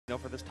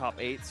for this top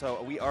 8.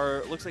 So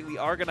looks like we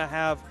are gonna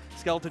have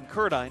Skeleton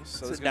KURODYNE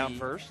sit down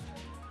first.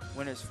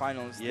 Winners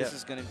finals. Yeah. This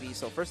is gonna be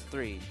first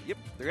 3. Yep,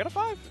 3 out of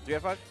 5. 3 out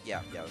of 5?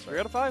 Yeah, that's right. 3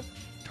 out of 5.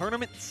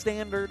 Tournament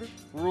standard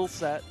rule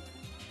set.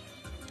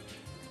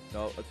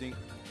 No, I think.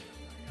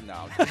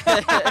 No.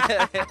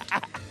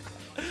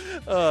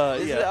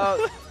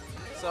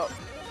 So,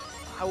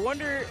 I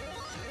wonder.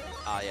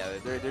 Yeah,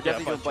 they're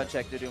definitely doing butt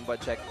check. They're doing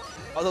butt check.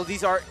 Although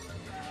these are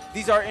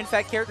in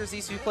fact characters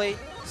these two play.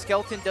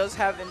 Skeleton does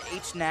have an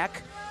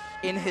H-knack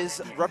in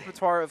his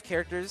repertoire of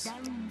characters.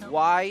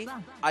 Why?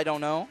 I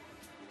don't know.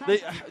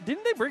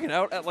 Didn't they bring it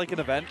out at like an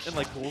event in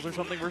like pools or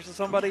something versus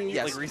somebody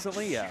like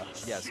recently? Yeah.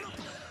 Yes.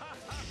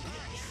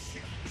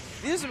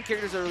 These are some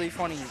characters that are really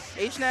funny.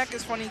 H-knack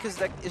is funny because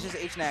it's just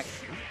H-knack.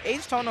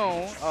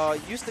 H-Tono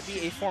used to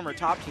be a former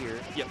top tier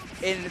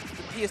in the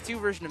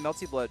PS2 version of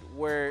Melty Blood,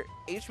 where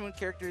H-Moon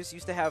characters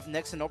used to have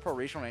next to no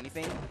proration on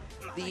anything.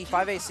 The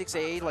 5A,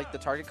 6A, like the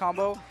target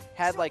combo,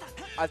 had like,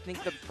 I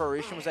think the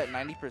proration was at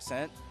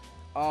 90%.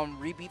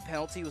 Rebeat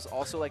penalty was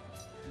also like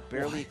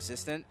barely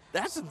existent.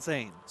 That's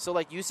insane. So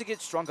like you used to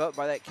get strung up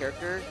by that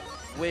character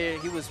where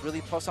he was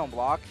really plus on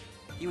block.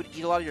 He would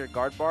eat a lot of your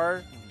guard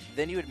bar.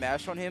 Then you would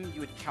mash on him,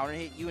 you would counter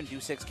hit you and do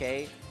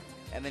 6K,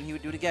 and then he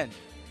would do it again.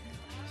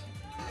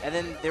 And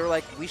then they were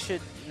like, we should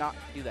not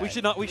do that. We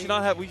should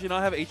not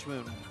have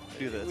H-Moon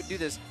do this. Would do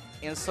this.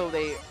 And so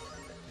they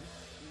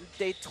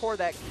tore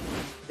that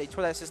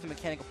system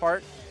mechanic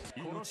apart.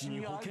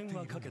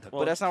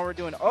 But that's not what we're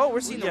doing. Oh, we're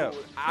seeing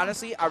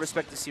honestly, I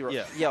respect this hero.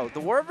 Yeah. Yo,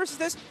 the war versus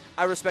this,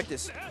 I respect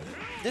this.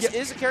 This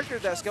is a character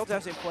that Skeleton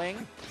has been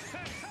playing.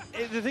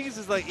 The thing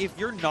is like if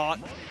you're not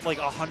like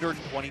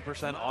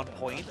 120% on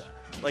point,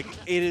 like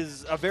it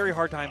is a very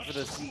hard time for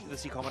the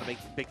C combo to make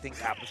big things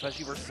happen,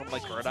 especially versus someone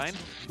like KURODYNE,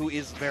 who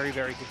is very,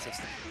 very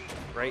consistent,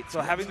 right? So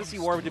having the C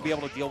War to be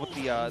able to deal with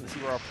the C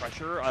War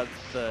pressure,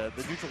 the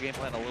neutral game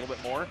plan a little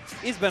bit more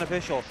is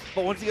beneficial.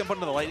 But once you get put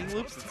into the lightning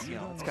loops, it's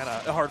it's kind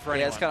of hard for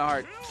anyone. Yeah, it's kind of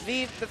hard.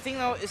 The thing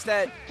though is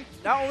that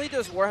not only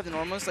does War have the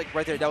normals, like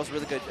right there, that was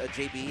really good,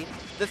 JB.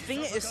 The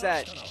thing is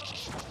that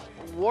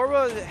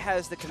Wara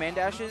has the command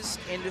dashes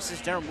and just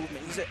his general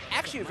movement. He's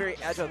actually a very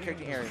agile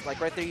character here. Like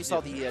right there, you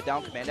saw the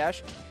down command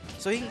dash.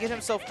 So he can get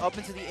himself up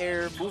into the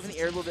air, move in the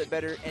air a little bit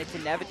better, and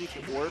can navigate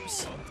the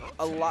orbs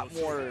a lot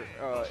more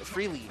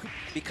freely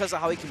because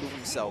of how he can move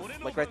himself.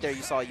 Like right there,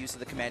 you saw use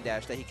of the command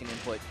dash that he can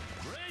input.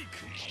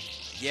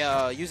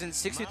 Yeah, using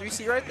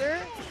 623C right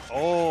there.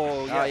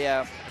 Oh, yeah.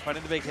 Yeah.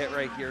 Finding the big hit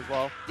right here as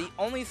well. The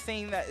only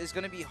thing that is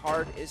going to be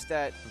hard is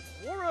that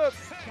Wara,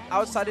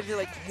 outside of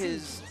like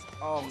his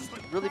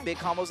really big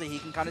combos that he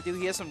can kind of do,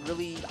 he has some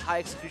really high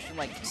execution,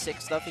 like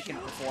sick stuff he can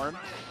perform.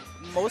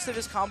 Most of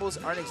his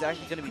combos aren't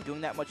exactly going to be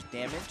doing that much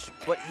damage,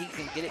 but he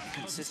can get it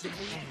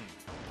consistently.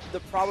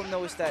 The problem,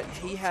 though, is that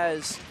he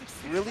has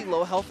really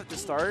low health at the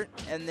start,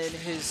 and then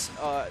his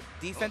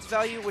defense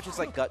value, which is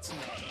like guts,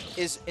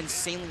 is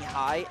insanely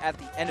high at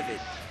the end of it.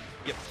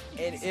 Yep.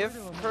 And if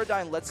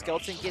KURODYNE lets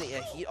Skeleton get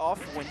a heat off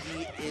when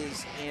he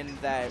is in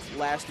that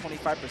last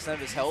 25% of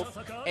his health,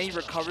 and he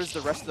recovers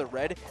the rest of the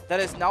red, that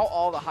is now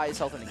all the highest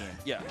health in the game.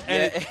 Yeah.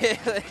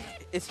 And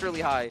it's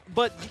really high.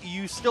 But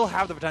you still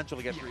have the potential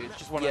to get through. It's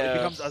just one of it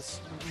becomes a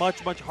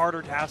much, much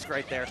harder task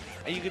right there.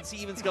 And you can see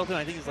even Skeleton,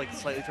 I think, is like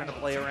slightly trying to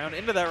play around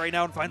into that right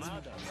now and finds some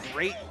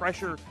great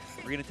pressure.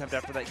 Green attempt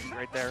after that heat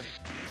right there.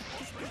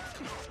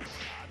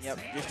 Yep,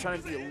 just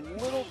trying to be a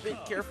little bit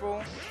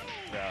careful.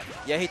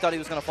 Yeah, he thought he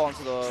was going to fall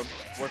into the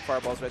work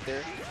fireballs right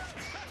there.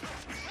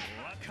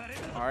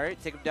 All right,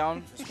 take him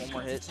down. Just one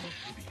more hit.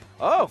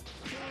 Oh!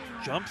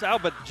 Jumps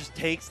out, but just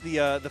takes the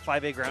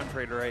 5A ground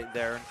trader right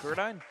there. And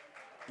KURODYNE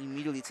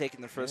immediately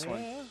taking the first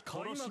one.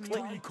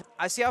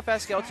 I see how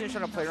fast Skeleton is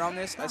trying to play around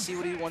this. I see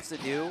what he wants to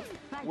do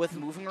with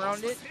moving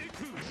around it.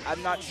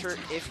 I'm not sure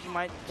if he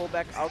might pull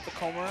back out the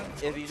coma,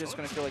 if he's just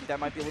going to feel like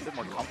that might be a little bit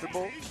more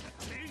comfortable.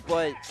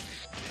 But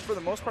for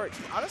the most part,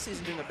 he honestly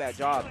isn't doing a bad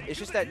job. It's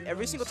just that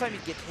every single time you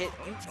get hit,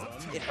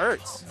 it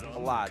hurts a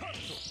lot.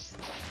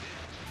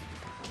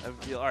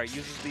 All right,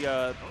 uses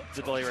the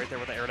delay right there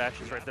with the air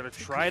dashes right there to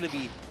try to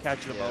be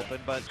catching him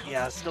open, but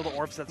yeah, still the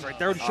orb sets right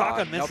there.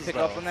 Shotgun misses. No pick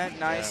up on that.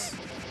 Nice.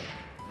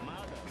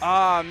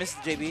 Missed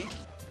JB.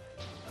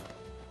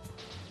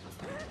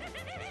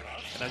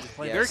 And I'm just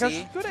playing very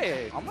good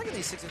AA. I'm liking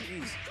these 6 and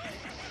 3s.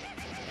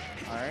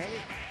 All right,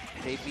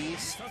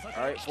 JB's.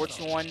 All right,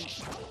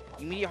 4-2-1.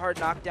 Immediate hard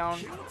knockdown.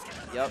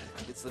 Yep,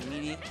 it's the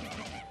meaty.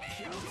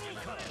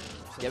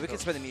 Yeah, we can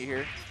spend the meter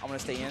here. I'm going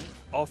to stay in.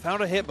 Oh,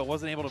 found a hit, but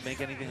wasn't able to make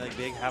anything like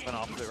big happen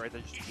off of it right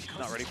there. Just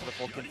not ready for the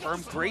full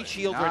confirm. Great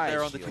shield right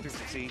there on the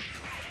 236C.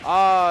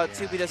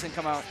 2B doesn't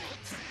come out.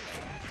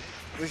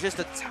 It was just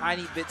a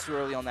tiny bit too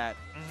early on that.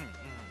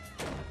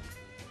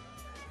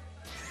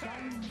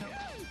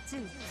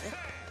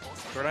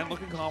 KURODYNE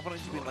looking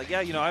confident, just being like,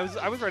 yeah, you know,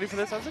 I was ready for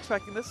this. I was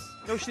expecting this.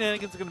 No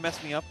shenanigans are going to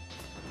mess me up.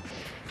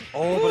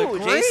 Oh, ooh,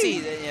 but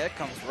JC, yeah, that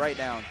comes right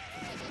down.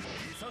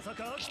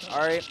 All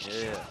right,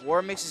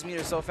 War makes his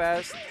meter so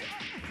fast.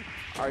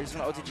 All right, he's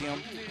going to OTG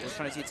him. Just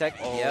trying to see tech.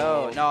 Oh.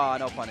 Yo,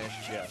 no punish.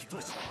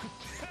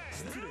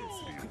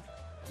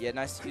 Yeah,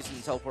 nice using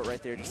the teleport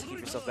right there just to keep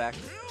yourself back.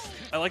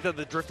 I like that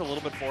the drift a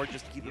little bit forward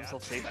just to keep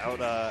himself safe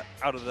out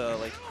of the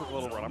like quick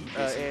little run up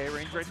AA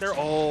range right there.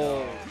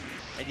 Oh,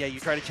 and yeah, you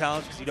try to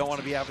challenge because you don't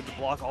want to be having to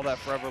block all that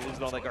forever,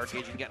 losing all that guard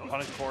gauge and getting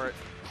punished for it.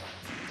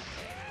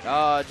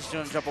 Just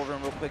doing a jump over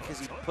him real quick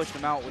because he pushed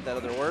him out with that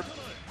other orb.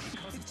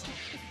 All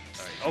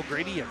right. Oh,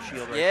 Grady, you have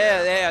shield right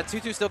there. Yeah,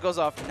 2-2 still goes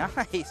off.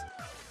 Nice.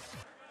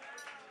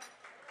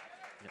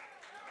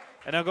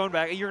 And now going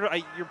back, you're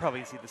probably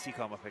going to see the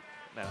C-Comma pick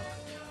now.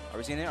 Are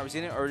we seeing it? Are we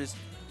seeing it? Or just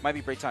might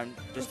be break time,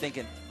 just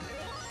thinking.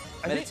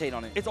 Meditate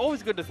on it. It's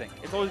always good to think.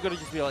 It's always good to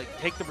just be like,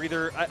 take the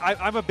breather.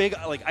 I'm a big,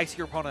 like, ice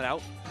your opponent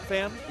out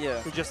fan.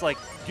 Yeah. Who just, like,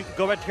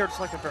 go back to character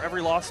select after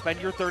every loss,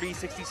 spend your 30,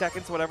 60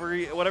 seconds, whatever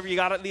you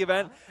got at the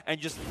event, and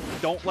just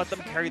don't let them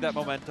carry that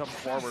momentum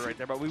forward right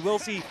there. But we will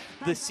see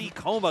the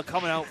C-Coma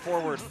coming out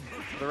forward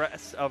for the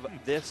rest of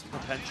this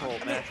potential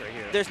match right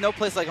here. There's no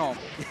place like home.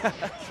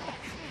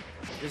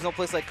 There's no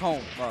place like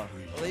home.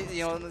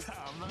 You know,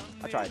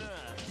 I tried.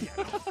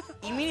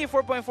 Immediate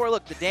 4.4.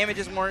 Look, the damage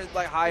is more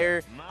like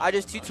higher. I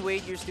just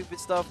 228 your stupid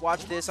stuff.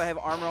 Watch this. I have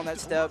armor on that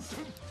step.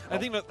 I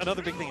think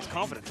another big thing is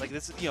confidence. Like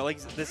this,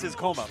 this is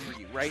Coma for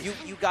you, right?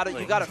 You gotta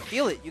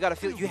feel it. You gotta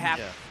feel it.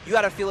 You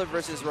gotta feel it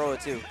versus Roa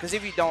too. Because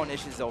if you don't,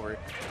 issue's over.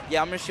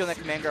 Yeah, I'm gonna shield that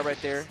command guard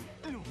right there.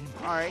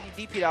 All right,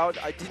 he DP'd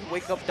out. I didn't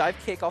wake up dive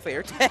kick off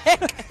air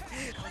tech.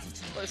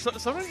 So,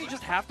 sometimes you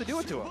just have to do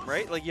it to him,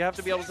 right? Like, you have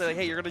to be able to say, like,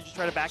 hey, you're going to just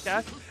try to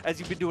backdash, as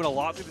you've been doing a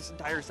lot through this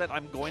entire set.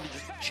 I'm going to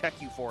just check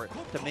you for it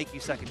to make you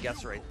second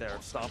guess right there.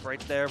 Stomp right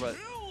there, but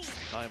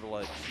not able to,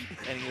 like,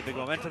 keep any of the big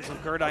momentum. So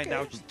KURODYNE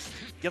now just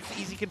gets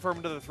the easy confirm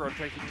into the throat,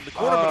 trying to keep the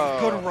corner,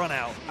 but good run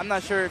out. I'm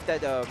not sure if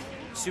that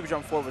Super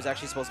Jump 4 was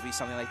actually supposed to be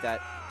something like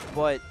that,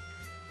 but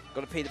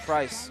going to pay the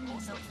price.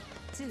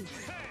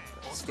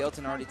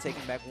 Skeleton already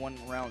taking back one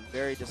round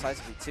very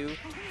decisively, too.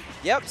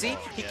 Yep, see?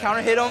 He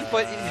counter hit him,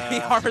 but he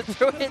armored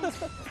through it. Right,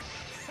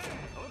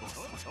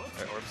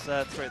 orb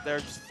sets right there,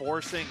 just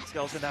forcing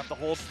Skeleton to have to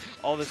hold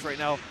all this right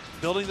now.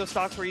 Building those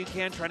stocks where you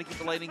can, trying to keep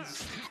the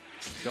lightnings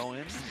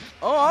going.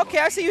 Oh, okay,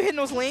 I see you hitting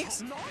those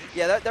links.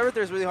 Yeah, that right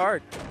there is really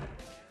hard.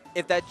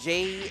 If that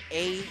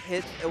JA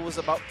hit, it was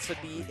about to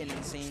be an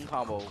insane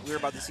combo. We were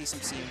about to see some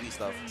CMV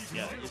stuff.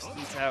 Yeah, just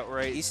eats out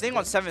right. He's staying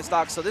on 7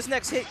 stocks, so this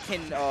next hit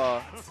can...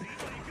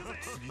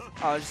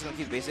 I'm just going to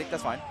keep it basic.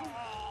 That's fine.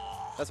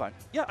 That's fine.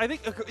 Yeah, I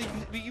think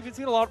you've been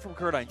seeing a lot from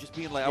KURODYNE, just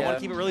being like, I want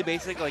to keep it really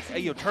basic. Like,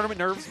 tournament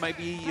nerves might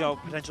be,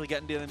 potentially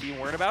getting to them and being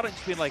worried about it.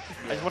 Just being like,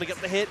 I just want to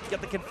get the hit,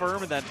 get the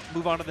confirm, and then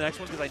move on to the next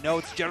one because I know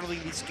it's generally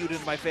going to be skewed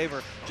in my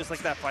favor. Just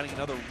like that, finding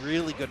another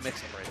really good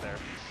mix-up right there.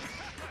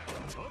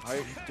 All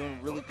right, doing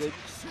really good.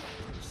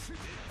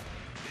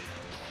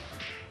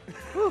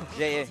 Whew,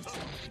 JA.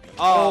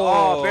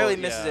 Oh, barely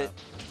misses it.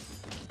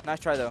 Nice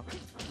try, though.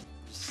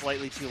 Just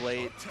slightly too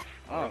late.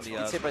 Oh, he's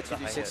hit by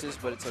 2d6s,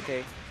 but it's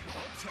okay.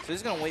 So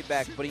he's going to wait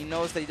back, but he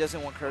knows that he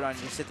doesn't want KURODYNE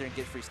to just sit there and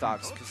get free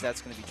stocks because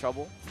that's going to be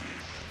trouble.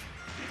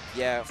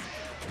 Yeah,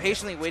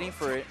 patiently waiting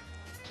for it.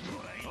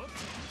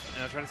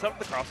 And trying to set up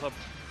the cross-up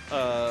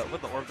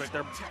with the orbs right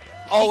there.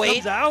 Oh,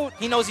 wait. Out.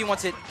 He knows he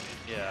wants it.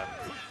 Yeah.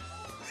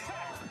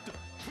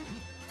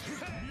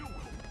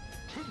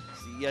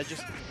 Yeah,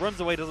 just runs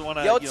away, doesn't want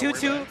to. Yo,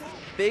 2-2,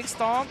 big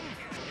stomp.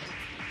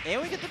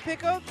 And we get the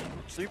pickup.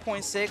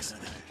 3.6.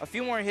 A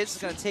few more hits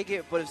is going to take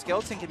it, but if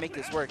Skeleton can make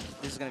this work,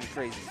 this is going to be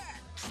crazy.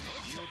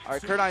 All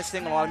right, KURODYNE's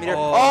staying a lot of meter.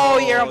 Oh,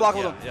 he air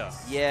unblockable him.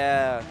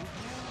 Yeah.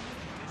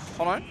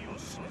 Hold on.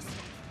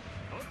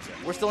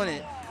 We're still in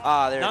it.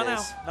 Ah, there it is. Not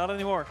now. Not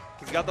anymore.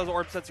 Because you got those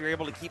orb sets, you're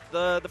able to keep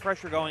the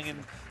pressure going.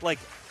 And, like,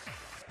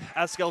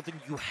 as Skeleton,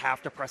 you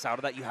have to press out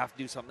of that. You have to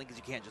do something because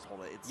you can't just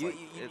hold it. It's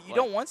you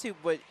don't want to,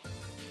 but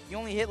you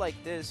only hit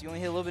like this. You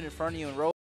only hit a little bit in front of you and roll.